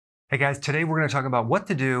Hey guys, today we're going to talk about what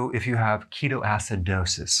to do if you have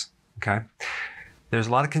ketoacidosis, okay? There's a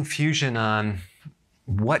lot of confusion on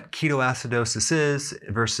what ketoacidosis is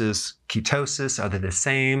versus ketosis. Are they the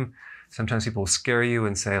same? Sometimes people scare you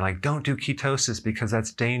and say, like, don't do ketosis because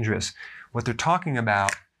that's dangerous. What they're talking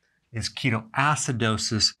about is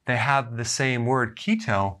ketoacidosis. They have the same word,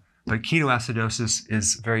 keto, but ketoacidosis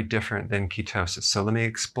is very different than ketosis. So let me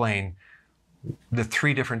explain the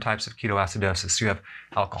three different types of ketoacidosis. You have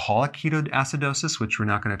alcoholic ketoacidosis, which we're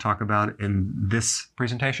not going to talk about in this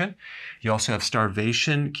presentation. You also have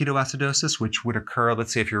starvation ketoacidosis, which would occur,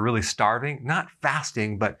 let's say, if you're really starving, not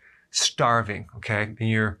fasting, but starving, okay? And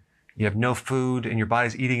you have no food and your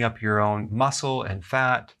body's eating up your own muscle and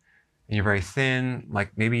fat, and you're very thin,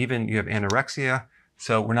 like maybe even you have anorexia.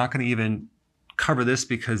 So we're not going to even cover this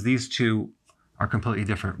because these two are completely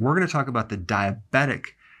different. We're going to talk about the diabetic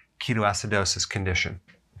ketoacidosis condition,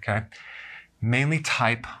 okay? Mainly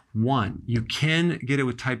type 1. You can get it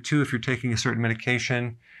with type 2 if you're taking a certain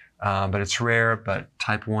medication, but it's rare, but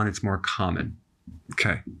type 1, it's more common,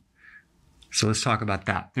 okay? So let's talk about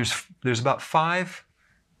that. There's about five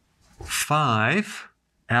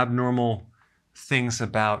abnormal things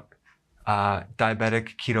about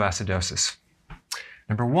diabetic ketoacidosis.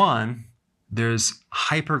 Number 1, there's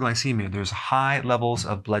hyperglycemia. There's high levels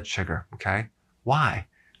of blood sugar, okay? Why?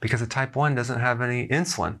 Because the type 1 doesn't have any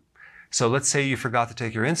insulin. So let's say you forgot to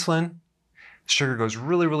take your insulin, sugar goes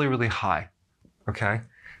really, really, really high, okay?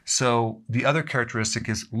 So the other characteristic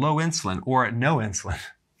is low insulin or no insulin.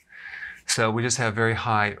 So we just have very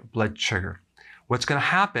high blood sugar. What's going to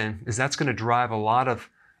happen is that's going to drive a lot of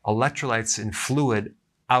electrolytes and fluid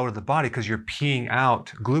out of the body because you're peeing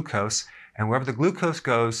out glucose, and wherever the glucose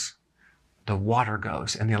goes, the water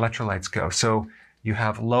goes and the electrolytes go. So you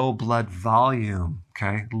have low blood volume,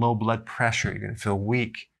 okay? Low blood pressure. You're going to feel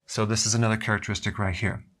weak. So this is another characteristic right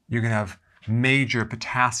here. You're going to have major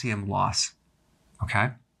potassium loss,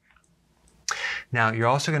 okay? Now, you're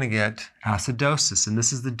also going to get acidosis, and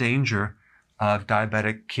this is the danger of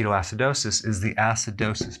diabetic ketoacidosis, is the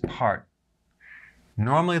acidosis part.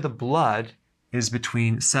 Normally, the blood is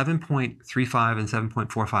between 7.35 and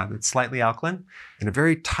 7.45. It's slightly alkaline in a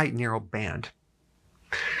very tight, narrow band.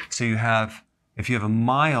 So you have, if you have a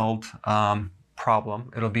mild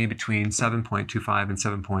problem, it'll be between 7.25 and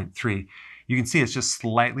 7.3. You can see it's just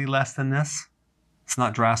slightly less than this. It's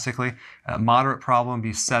not drastically. A moderate problem would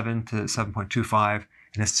be 7 to 7.25,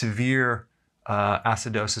 and a severe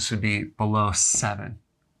acidosis would be below 7.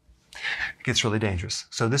 It gets really dangerous.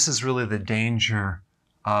 So this is really the danger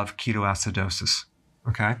of ketoacidosis,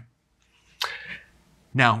 okay?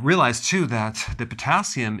 Now, realize too that the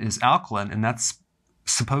potassium is alkaline, and that's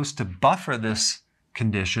supposed to buffer this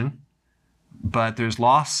condition, but there's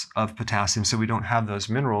loss of potassium, so we don't have those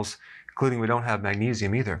minerals, including we don't have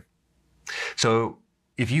magnesium either. So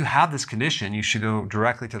if you have this condition, you should go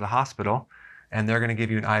directly to the hospital, and they're going to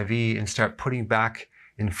give you an IV and start putting back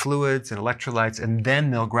in fluids and electrolytes, and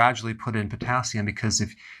then they'll gradually put in potassium, because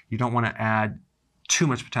if you don't want to add too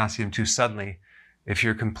much potassium too suddenly if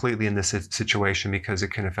you're completely in this situation, because it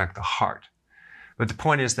can affect the heart. But the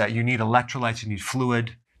point is that you need electrolytes, you need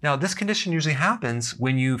fluid. Now, this condition usually happens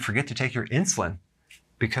when you forget to take your insulin,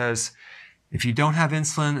 because if you don't have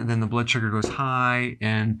insulin, then the blood sugar goes high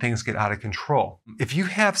and things get out of control. If you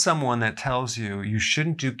have someone that tells you you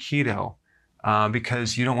shouldn't do keto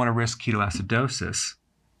because you don't want to risk ketoacidosis,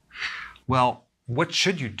 well, what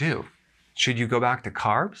should you do? Should you go back to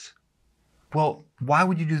carbs? Well, why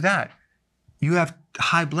would you do that? You have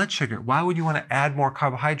high blood sugar. Why would you want to add more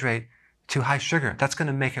carbohydrate to high sugar? That's going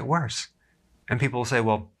to make it worse. And people will say,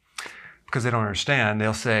 well, because they don't understand,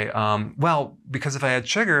 they'll say, well, because if I add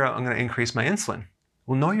sugar, I'm going to increase my insulin.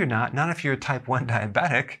 Well, no, you're not. Not if you're a type 1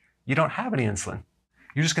 diabetic. You don't have any insulin.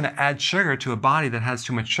 You're just going to add sugar to a body that has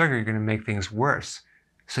too much sugar. You're going to make things worse.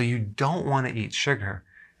 So you don't want to eat sugar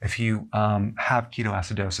if you have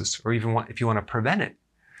ketoacidosis, or even if you want to prevent it.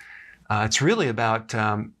 It's really about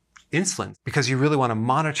insulin, because you really want to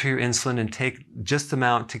monitor your insulin and take just the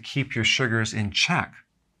amount to keep your sugars in check,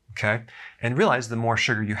 okay? And realize the more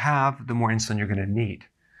sugar you have, the more insulin you're going to need.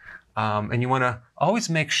 And you want to always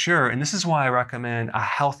make sure, and this is why I recommend a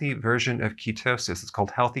healthy version of ketosis. It's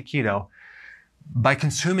called healthy keto. By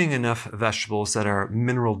consuming enough vegetables that are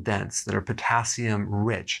mineral dense, that are potassium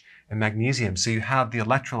rich and magnesium, so you have the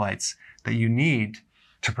electrolytes that you need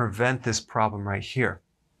to prevent this problem right here.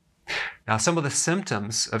 Now, some of the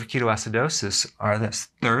symptoms of ketoacidosis are this: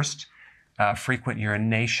 thirst, frequent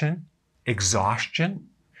urination, exhaustion,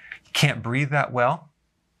 you can't breathe that well.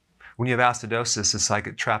 When you have acidosis, it's like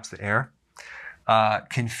it traps the air.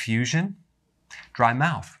 Confusion, dry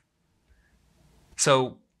mouth.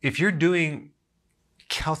 So if you're doing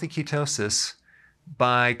healthy ketosis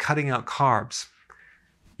by cutting out carbs,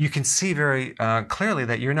 you can see very clearly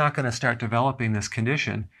that you're not going to start developing this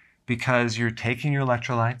condition because you're taking your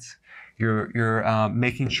electrolytes, you're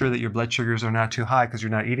making sure that your blood sugars are not too high because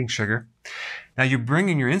you're not eating sugar. Now you're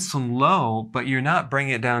bringing your insulin low, but you're not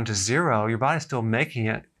bringing it down to zero. Your body's still making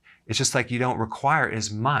it. It's just like you don't require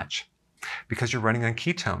as much because you're running on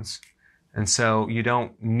ketones. And so you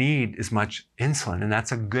don't need as much insulin, and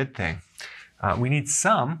that's a good thing. We need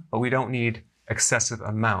some, but we don't need excessive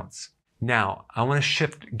amounts. Now, I want to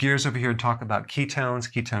shift gears over here and talk about ketones,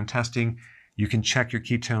 ketone testing. You can check your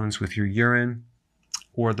ketones with your urine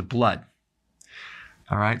or the blood.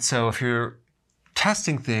 All right, so if you're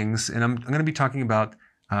testing things, and I'm going to be talking about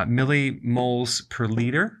millimoles per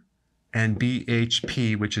liter and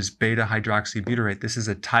BHP, which is beta hydroxybutyrate. This is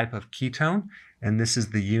a type of ketone, and this is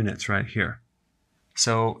the units right here.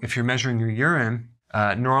 So if you're measuring your urine,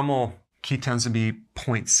 normal ketones would be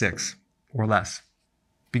 0.6 or less.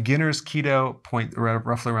 Beginner's keto,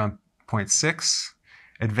 roughly around 0.6.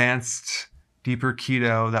 Advanced, deeper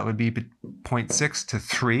keto, that would be 0.6 to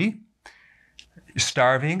 3.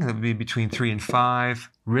 Starving, that would be between 3 and 5.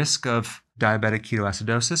 Risk of diabetic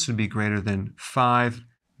ketoacidosis would be greater than 5.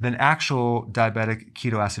 Then actual diabetic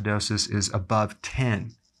ketoacidosis is above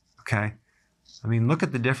 10, okay? I mean, look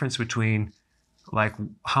at the difference between like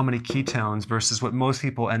how many ketones versus what most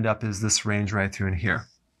people end up is this range right through in here.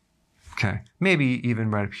 Okay, maybe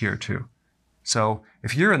even right up here too. So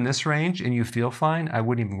if you're in this range and you feel fine, I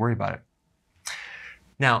wouldn't even worry about it.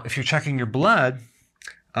 Now, if you're checking your blood,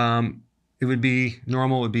 it would be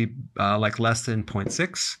normal, would be like less than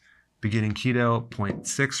 0.6, beginning keto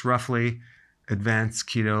 0.6 roughly, advanced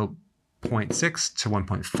keto 0.6 to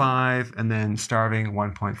 1.5, and then starving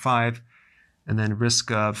 1.5. And then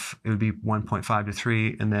risk of, it would be 1.5 to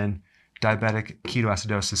 3, and then diabetic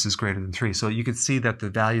ketoacidosis is greater than 3. So you can see that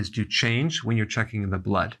the values do change when you're checking in the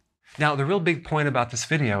blood. Now, the real big point about this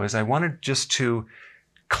video is I wanted just to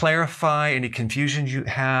clarify any confusion you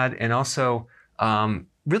had, and also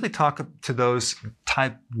really talk to those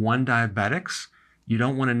type 1 diabetics. You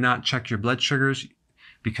don't want to not check your blood sugars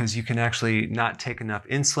because you can actually not take enough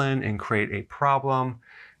insulin and create a problem.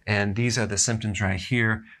 And these are the symptoms right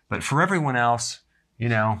here. But for everyone else, you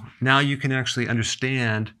know, now you can actually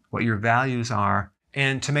understand what your values are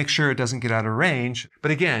and to make sure it doesn't get out of range. But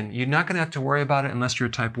again, you're not going to have to worry about it unless you're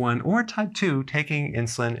type 1 or type 2 taking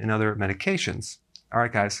insulin and other medications. All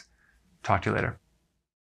right, guys, talk to you later.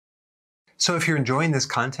 So if you're enjoying this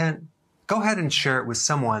content, go ahead and share it with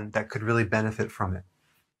someone that could really benefit from it.